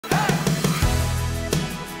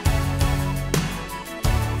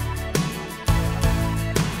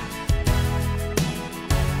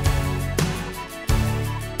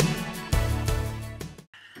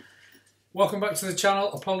Welcome back to the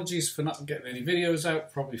channel. Apologies for not getting any videos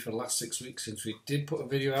out, probably for the last 6 weeks since we did put a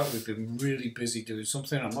video out. We've been really busy doing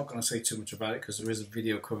something. I'm not going to say too much about it because there is a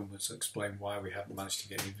video coming to explain why we haven't managed to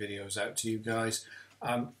get any videos out to you guys.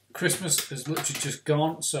 Christmas has literally just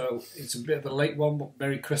gone, so it's a bit of a late one, but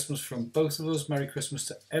Merry Christmas from both of us. Merry Christmas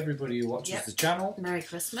to everybody who watches the channel. Merry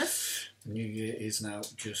Christmas. The New Year is now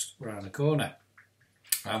just around the corner.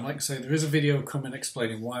 Like I say, there is a video coming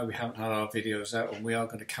explaining why we haven't had our videos out, and we are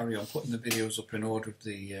going to carry on putting the videos up in order of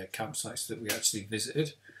the campsites that we actually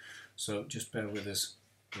visited. So just bear with us,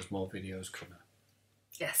 there's more videos coming.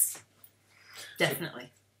 Yes,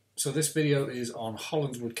 definitely. So this video is on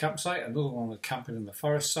Hollands Wood campsite, another one with camping in the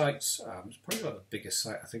forest sites. It's probably about the biggest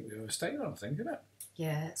site I think we've ever stayed on, isn't it?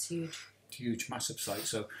 Yeah, it's huge. Huge, massive site.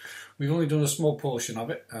 So we've only done a small portion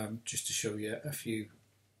of it, just to show you a few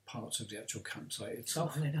parts of the actual campsite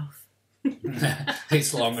itself. Long enough.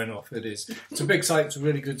 It's long enough, it is. It's a big site, it's a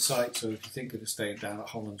really good site, so if you think of staying down at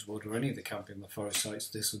Hollands Wood or any of the camping in the forest sites,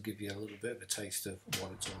 this will give you a little bit of a taste of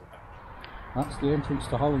what it's all about. That's the entrance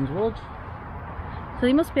to Hollands Wood. So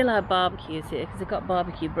you must be allowed barbecues here because they've got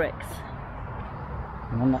barbecue bricks.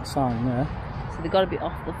 And on that sign there. So they've got to be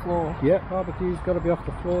off the floor. Yeah, barbecues got to be off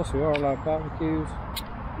the floor, so we are allowed barbecues.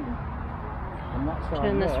 And that sign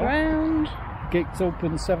Turn this round. Gates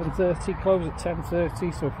open 7:30, close at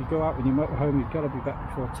 10:30, so if you go out with your motorhome you've got to be back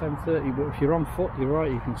before 10:30, but if you're on foot, you're right,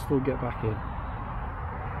 you can still get back in.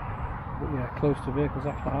 But yeah, close to vehicles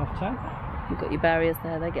after 10:30. You've got your barriers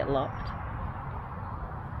there, they get locked.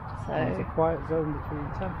 So there's a quiet zone between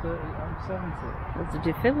 10:30 and 7:30. There's a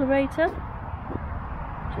defibrillator,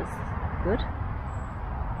 which is good.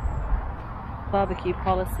 Barbecue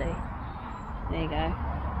policy. There you go.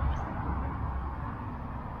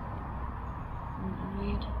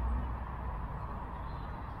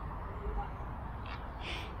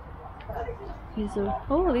 These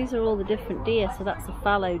are all the different deer. So that's a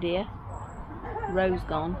fallow deer. Rose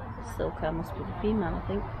gone. Silka must be the female, I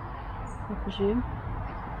think. I presume.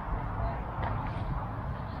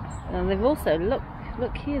 And they've also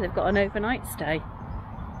look here. They've got an overnight stay.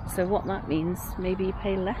 So what that means? Maybe you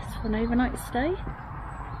pay less for an overnight stay.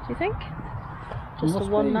 Do you think? Just a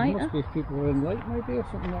one-nighter. Must be if people are in late, maybe, or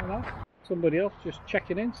something like that. Somebody else just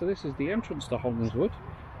checking in. So this is the entrance to Hollands Wood,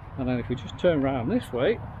 and then if we just turn around this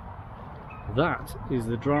way, that is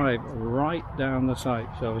the drive right down the site.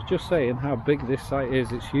 So I was just saying how big this site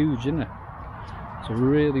is. It's huge, isn't it? It's a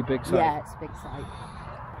really big site. Yeah, it's a big site.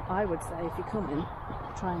 I would say if you come in,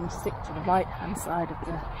 try and stick to the right hand side of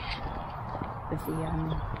the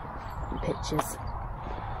pictures,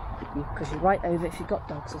 because you're right over. If you've got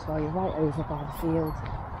dogs as well, you're right over by the field.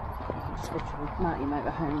 You can just literally come out your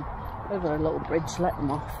motorhome over a little bridge, let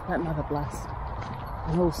them off, let them have a blast,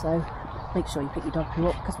 and also make sure you pick your dog poo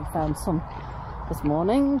up, because we found some this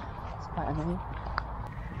morning. It's quite annoying.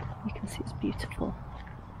 You can see it's beautiful.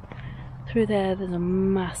 Through there's a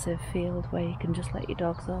massive field where you can just let your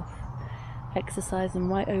dogs off, exercise them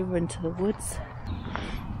right over into the woods.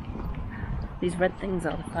 These red things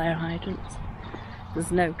are the fire hydrants.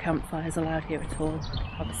 There's no campfires allowed here at all.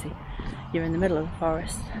 Obviously, you're in the middle of the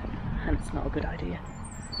forest and it's not a good idea.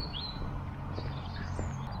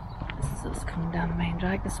 This is coming down the main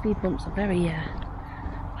drag. The speed bumps are very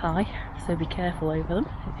high, so be careful over them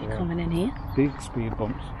if you're coming in here. Big speed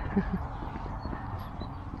bumps.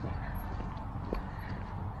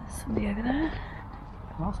 Somebody over there.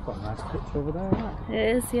 That's quite a nice picture over there, isn't it?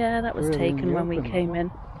 It is, yeah, that was really taken when we came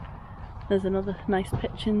in. There's another nice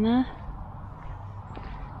pitch in there.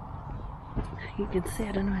 You can see,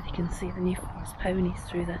 I don't know if you can see the new Forest Ponies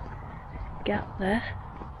through the gap there.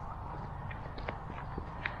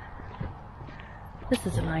 This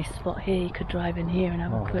is a nice spot here. You could drive in here and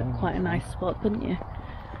have a quick, quite a nice spot, couldn't you?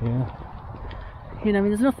 Yeah. You know, I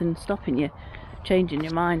mean, there's nothing stopping you changing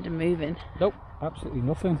your mind and moving. Nope, absolutely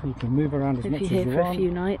nothing. You can move around as much as you want. If you're here for a few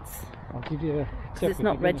nights. I'll give you a tip. It's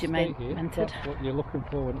not regimented. That's what you're looking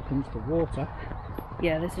for when it comes to water.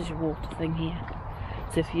 Yeah, this is your water thing here.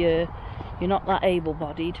 So if you're not that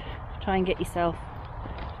able-bodied, try and get yourself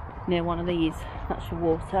near one of these. That's your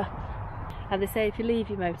water. And they say if you leave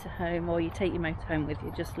your motorhome or you take your motorhome with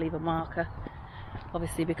you, just leave a marker.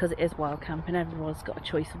 Obviously, because it is wild camping, everyone's got a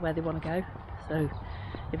choice of where they want to go. So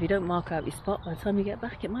if you don't mark out your spot, by the time you get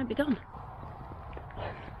back, it might be gone.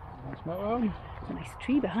 That's my own. There's a nice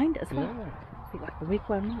tree behind it as well. Yeah. A bit like a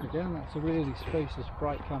wigwam. Again, that's a really spacious,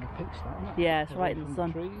 bright kind of pitch, isn't it? Yeah, it's right in the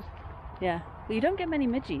sun. Trees. Yeah. Well, you don't get many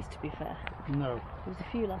midges, to be fair. No. There was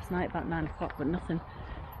a few last night about 9 o'clock, but nothing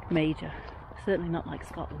major. Certainly not like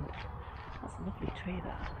Scotland. That's a lovely tree,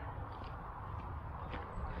 that.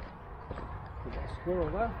 We've got a squirrel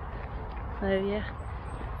there. Oh yeah.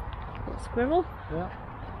 Little squirrel. Yeah.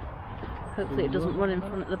 Hopefully it doesn't run in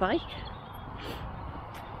front of the bike.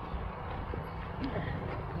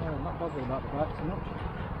 No, I'm not bothered about the bike so much.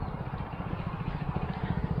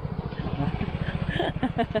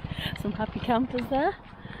 Some happy campers there.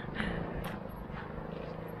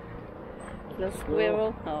 Little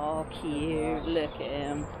squirrel. Oh, cute. Look at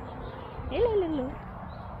him. Hello.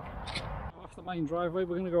 Off the main driveway,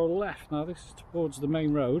 we're going to go left now. This is towards the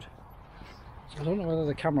main road. So I don't know whether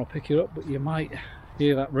the camera will pick it up, but you might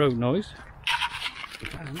hear that road noise.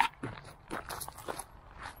 And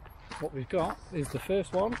what we've got is the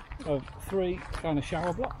first one of 3 kind of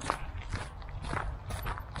shower blocks.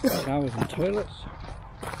 Showers and toilets.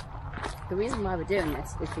 The reason why we're doing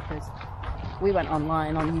this is because we went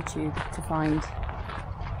online on YouTube to find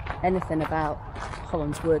anything about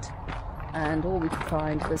Hollands Wood, and all we could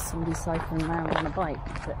find was somebody cycling around on a bike,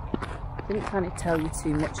 but didn't kind of tell you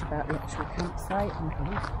too much about the actual campsite and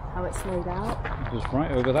how it's laid out. Just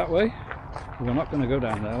right over that way. We're not going to go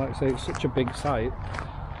down there. Like I say, it's such a big site.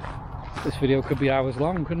 This video could be hours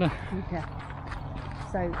long, couldn't it? Yeah.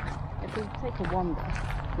 So if we take a wander,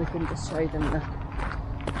 we can just show them the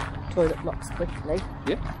toilet blocks quickly.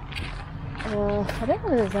 Yep. I don't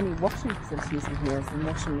know if there's any washing facilities in here, some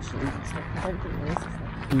washing machines and stuff. I don't think there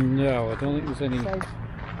is. No, I don't think there's any. So,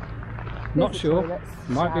 not sure. Toilets,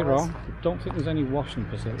 might be showers. wrong. Don't think there's any washing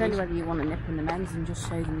I don't know facilities. whether you want to nip in the men's and just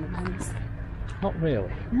show them the men's. Not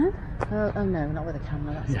really. No? Oh no, not with a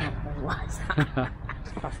camera. That's not very wise.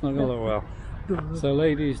 That's not going to look well. So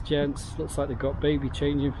ladies, gents, looks like they've got baby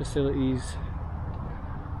changing facilities.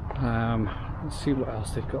 Let's see what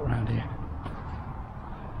else they've got around here.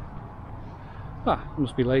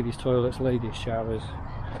 Must be ladies' toilets, ladies' showers,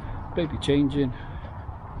 baby changing.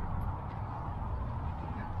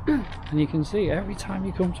 And you can see every time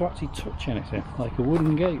you come to actually touch anything, like a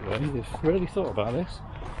wooden gateway, they've really thought about this.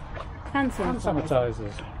 Hand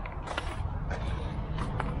Sanitizers.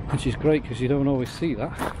 Which is great because you don't always see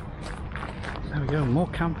that. There we go, more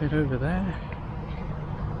camping over there.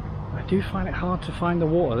 I do find it hard to find the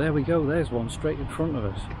water. There we go, there's one straight in front of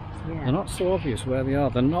us. Yeah. They're not so obvious where they are.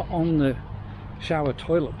 They're not on the shower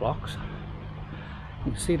toilet blocks.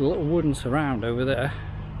 You can see the little wooden surround over there.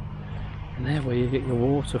 And there where you get your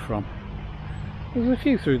water from. There's a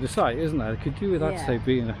few through the site, isn't there? They could do with that, say,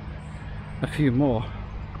 being a few more.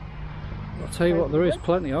 I'll tell you what, there is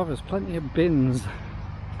plenty of. There's plenty of bins.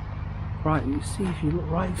 Right, you see if you look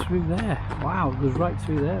right through there. Wow, it goes right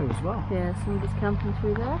through there as well. Yeah, somebody's camping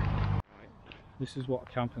through there. This is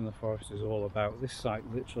what camping in the forest is all about. This site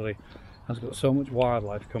literally has got so much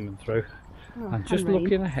wildlife coming through. And just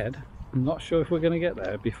looking ahead, I'm not sure if we're going to get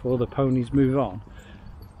there before the ponies move on.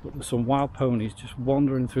 But there's some wild ponies just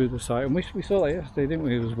wandering through the site. And we saw that yesterday, didn't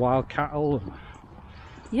we? It was wild cattle. And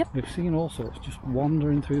yep. we've seen all sorts just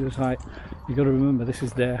wandering through the site. You've got to remember this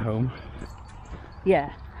is their home.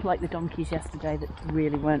 Yeah, like the donkeys yesterday that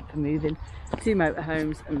really weren't for moving. 2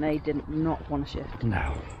 motorhomes and they did not want to shift.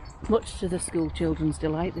 No. Much to the school children's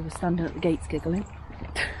delight, they were standing at the gates giggling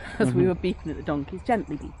as we were beeping at the donkeys,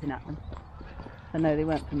 gently beeping at them. And no, they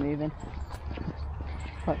weren't for moving.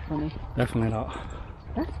 Quite funny. Definitely not.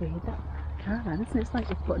 That's weird, that caravan, isn't it? It's like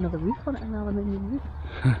they've put another roof on it, an aluminium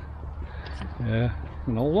roof. Yeah,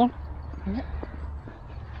 an old one. Yeah.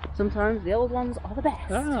 Sometimes the old ones are the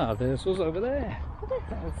best. Ah, there's us over there.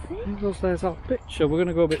 See? There's our picture. We're going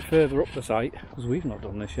to go a bit further up the site because we've not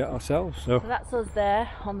done this yet ourselves. So that's us there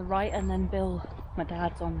on the right, and then Bill, my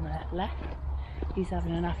dad's on the left. He's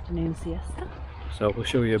having an afternoon siesta. So we'll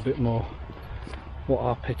show you a bit more what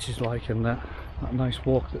our pitch is like and that nice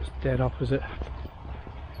walk that's dead opposite.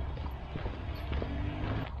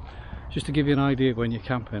 Just to give you an idea when you're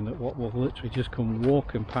camping that what will literally just come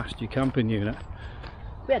walking past your camping unit.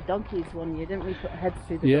 We had donkeys one year, didn't we? Put heads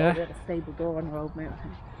through the door. We had a stable door on our old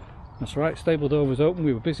motorhome. That's right, stable door was open,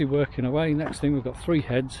 we were busy working away. Next thing we've got 3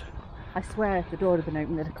 heads. I swear if the door had been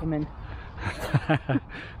open they'd have come in.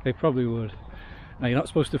 They probably would. Now you're not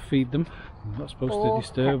supposed to feed them, you're not supposed to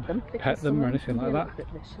disturb, pet them or anything like that.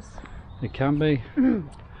 They can be.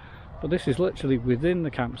 But this is literally within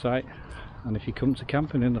the campsite, and if you come to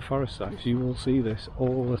camping in the forest sites you will see this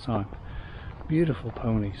all the time. Beautiful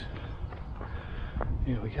ponies.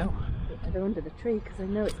 Here we go. They're under the tree because they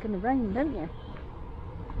know it's going to rain, don't you?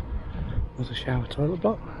 There's a shower toilet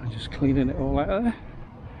block. I'm just cleaning it all out of there.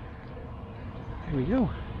 Here we go.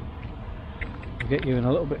 I'll get you in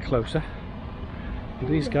a little bit closer.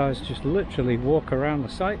 These guys just literally walk around the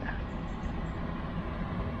site.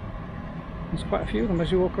 There's quite a few of them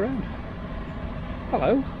as you walk around.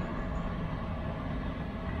 Hello.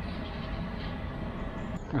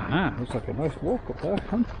 Aha, looks like a nice walk up there,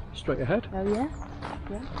 huh? Straight ahead. Oh yeah?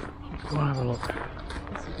 Yeah. Go and have a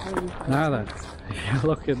look. Now then, if you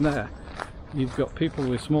look in there, you've got people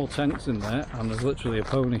with small tents in there, and there's literally a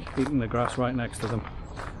pony eating the grass right next to them.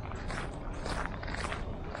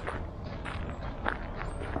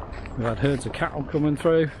 We've had herds of cattle coming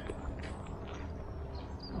through,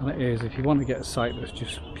 and it is, if you want to get a site that's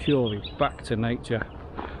just purely back to nature.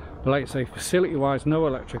 But like I say, facility wise, no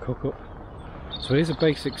electric hookup, so it is a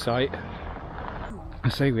basic site. I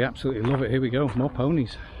say we absolutely love it. Here we go, more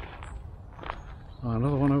ponies. Oh,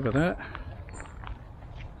 another one over there.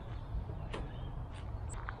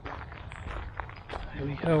 Here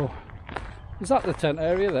we go. Is that the tent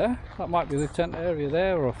area there? That might be the tent area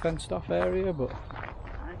there, or a fenced off area, but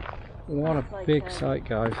what a big site,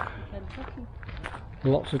 guys.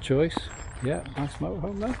 Lots of choice. Yeah, nice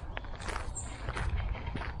motorhome there.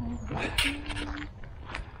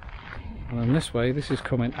 And then this way, this is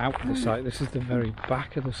coming out of the site. This is the very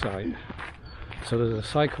back of the site. So there's a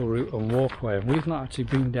cycle route and walkway, and we've not actually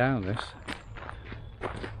been down this.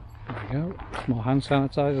 There we go. More hand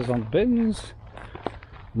sanitizers on the bins.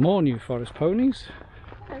 More new Forest Ponies.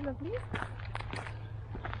 Hello, lovely.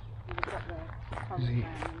 Is he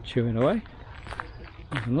chewing away?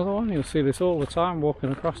 There's another one. You'll see this all the time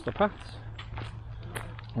walking across the paths.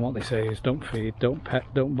 And what they say is don't feed, don't pet,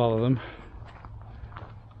 don't bother them.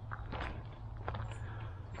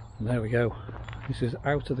 And there we go. This is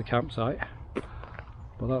out of the campsite.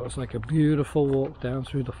 But that looks like a beautiful walk down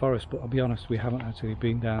through the forest, but I'll be honest, we haven't actually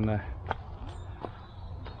been down there.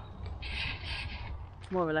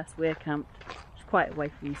 More or less we're camped. It's quite away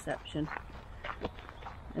from reception.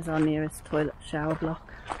 There's our nearest toilet shower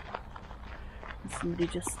block. There's somebody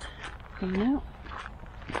just coming out.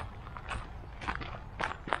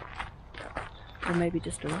 Or maybe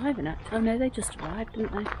just arriving actually. Oh no, they just arrived,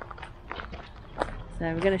 didn't they?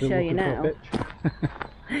 So we're going to show you now.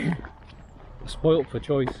 Spoilt for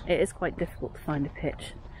choice. It is quite difficult to find a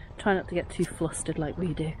pitch. Try not to get too flustered like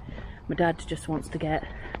we do. My dad just wants to get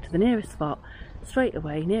to the nearest spot, straight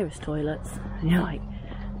away, nearest toilets, and you're like,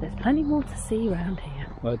 there's plenty more to see around here.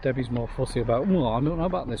 Well, Debbie's more fussy about, oh, I don't know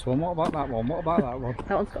about this one, what about that one, what about that one?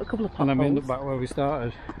 That one's got a couple of potholes. And then we end up back where we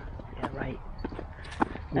started. Yeah, right.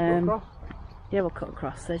 Yeah, we'll cut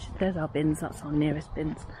across. There's our bins, that's our nearest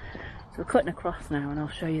bins. So we're cutting across now, and I'll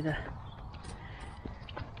show you the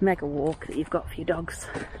mega walk that you've got for your dogs.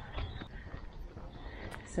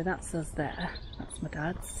 So that's us there, that's my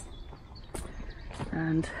dad's.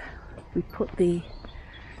 And we put the,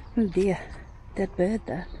 oh dear, dead bird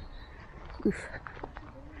there. Oof.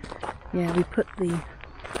 Yeah, we put the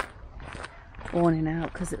awning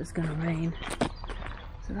out because it was going to rain.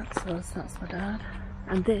 So that's us, that's my dad.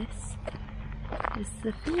 And this is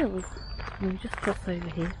the field. And we just cross over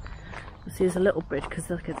here. You'll see there's a little bridge because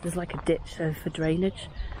there's like a ditch for drainage.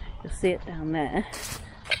 You'll see it down there.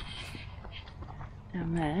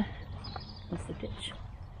 Down there, there's the ditch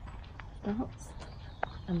starts,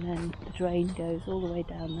 and then the drain goes all the way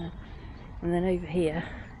down there, and then over here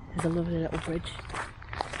is a lovely little bridge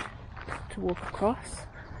to walk across.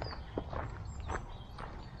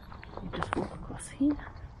 You just walk across here.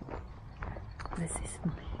 There's this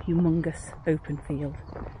humongous open field.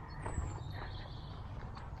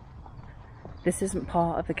 This isn't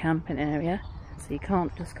part of the camping area, so you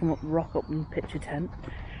can't just come up, rock up and pitch a tent.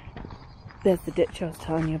 There's the ditch I was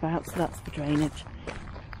telling you about, so that's the drainage.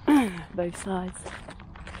 Both sides.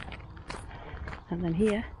 And then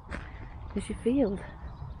here is your field.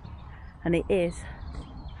 And it is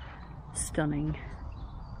stunning.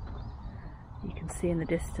 You can see in the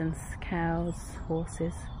distance cows,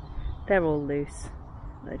 horses. They're all loose.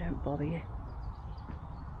 They don't bother you.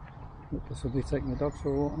 Look, there's somebody taking the dogs for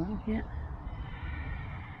a walk now. Yeah.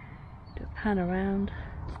 Do a pan around.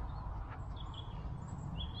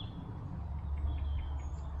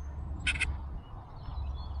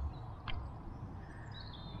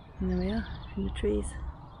 And there we are, in the trees.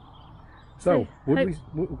 So,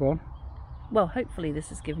 go on. Well, hopefully this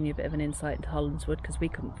has given you a bit of an insight into Hollands Wood, because we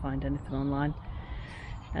couldn't find anything online.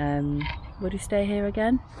 Would we stay here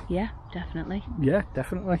again? Yeah, definitely. Yeah,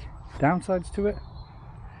 definitely. Downsides to it?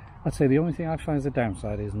 I'd say the only thing I'd find as a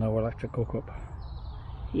downside is no electric hookup.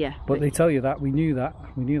 Yeah. But they tell you that, we knew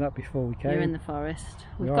that before we came. You're in the forest.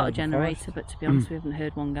 We've got a generator, but to be honest we haven't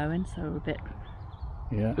heard one going, so we're a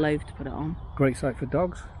bit loath to put it on. Great site for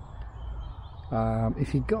dogs.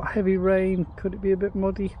 If you got heavy rain, could it be a bit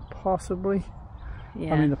muddy? Possibly.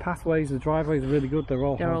 Yeah. I mean, the pathways, the driveways are really good. They're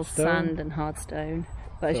all hard stone. Sand and hard stone.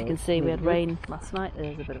 But as you can see, we had rain last night.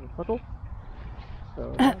 There's a bit of a puddle.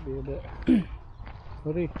 So that'd be a bit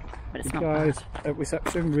muddy. But it's you not guys bad. at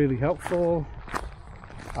reception, really helpful.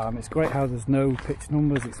 It's great how there's no pitch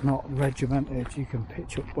numbers, it's not regimented, you can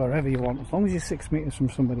pitch up wherever you want as long as you're 6 metres from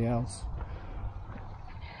somebody else.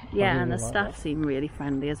 Yeah, and the staff seem really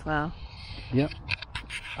friendly as well. Yep,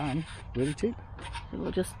 and really cheap. So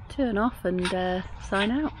we'll just turn off and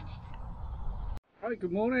sign out. Right,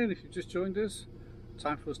 good morning. If you've just joined us,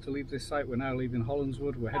 time for us to leave this site. We're now leaving Hollands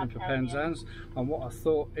Wood, we're heading for Penzance, and what I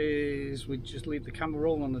thought is we'd just leave the camera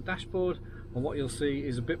rolling on the dashboard, and what you'll see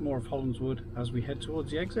is a bit more of Hollands Wood as we head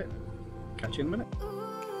towards the exit. Catch you in a minute.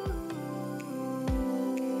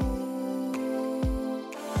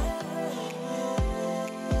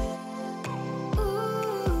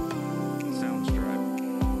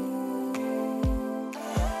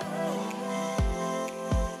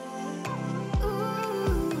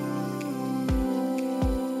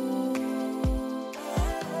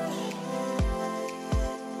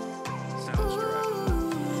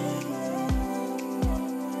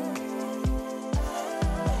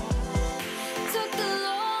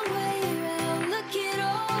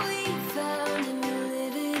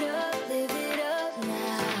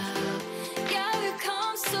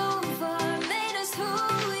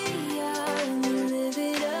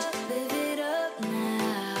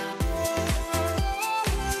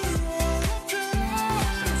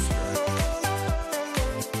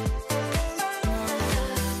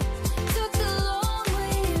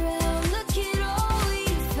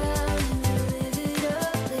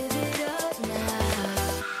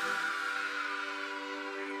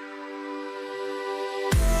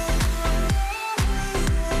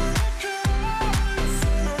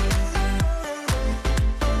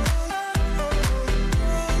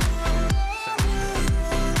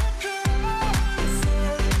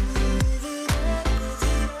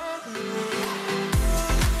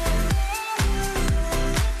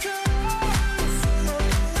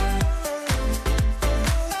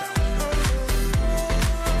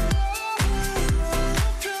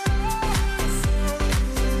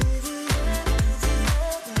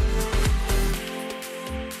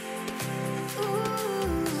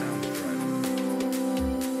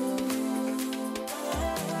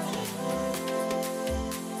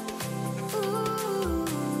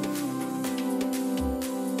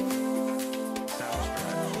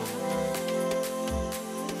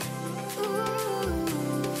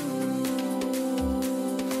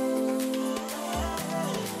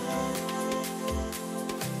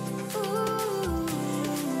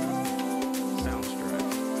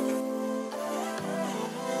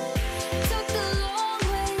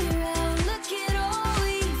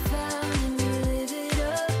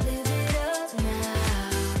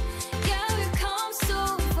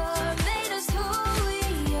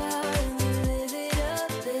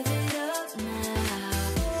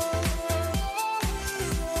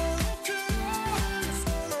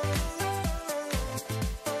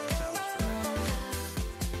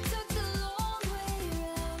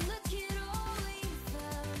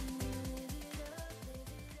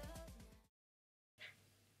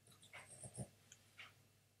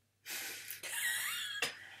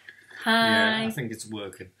 Hi. Yeah, I think it's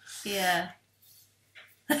working. Yeah.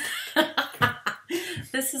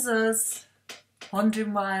 This is us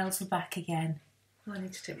wandering wild. We're back again. Oh, I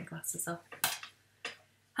need to take my glasses off.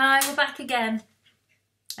 Hi, we're back again.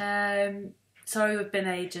 Sorry we've been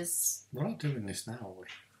ages. We're not doing this now, are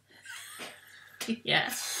we?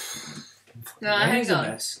 Yeah. No, hang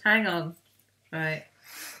on. Hang on. Right.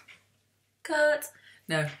 Cut.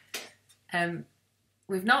 No.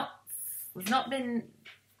 We've not been.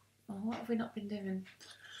 Oh, what have we not been doing?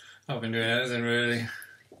 I've been doing anything really.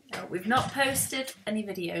 No, we've not posted any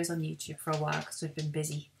videos on YouTube for a while because we've been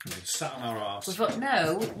busy. We've been sat on our arse. We've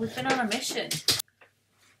been on a mission.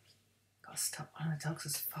 Gotta stop. One of the dogs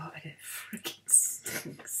has farted. It freaking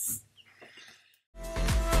stinks.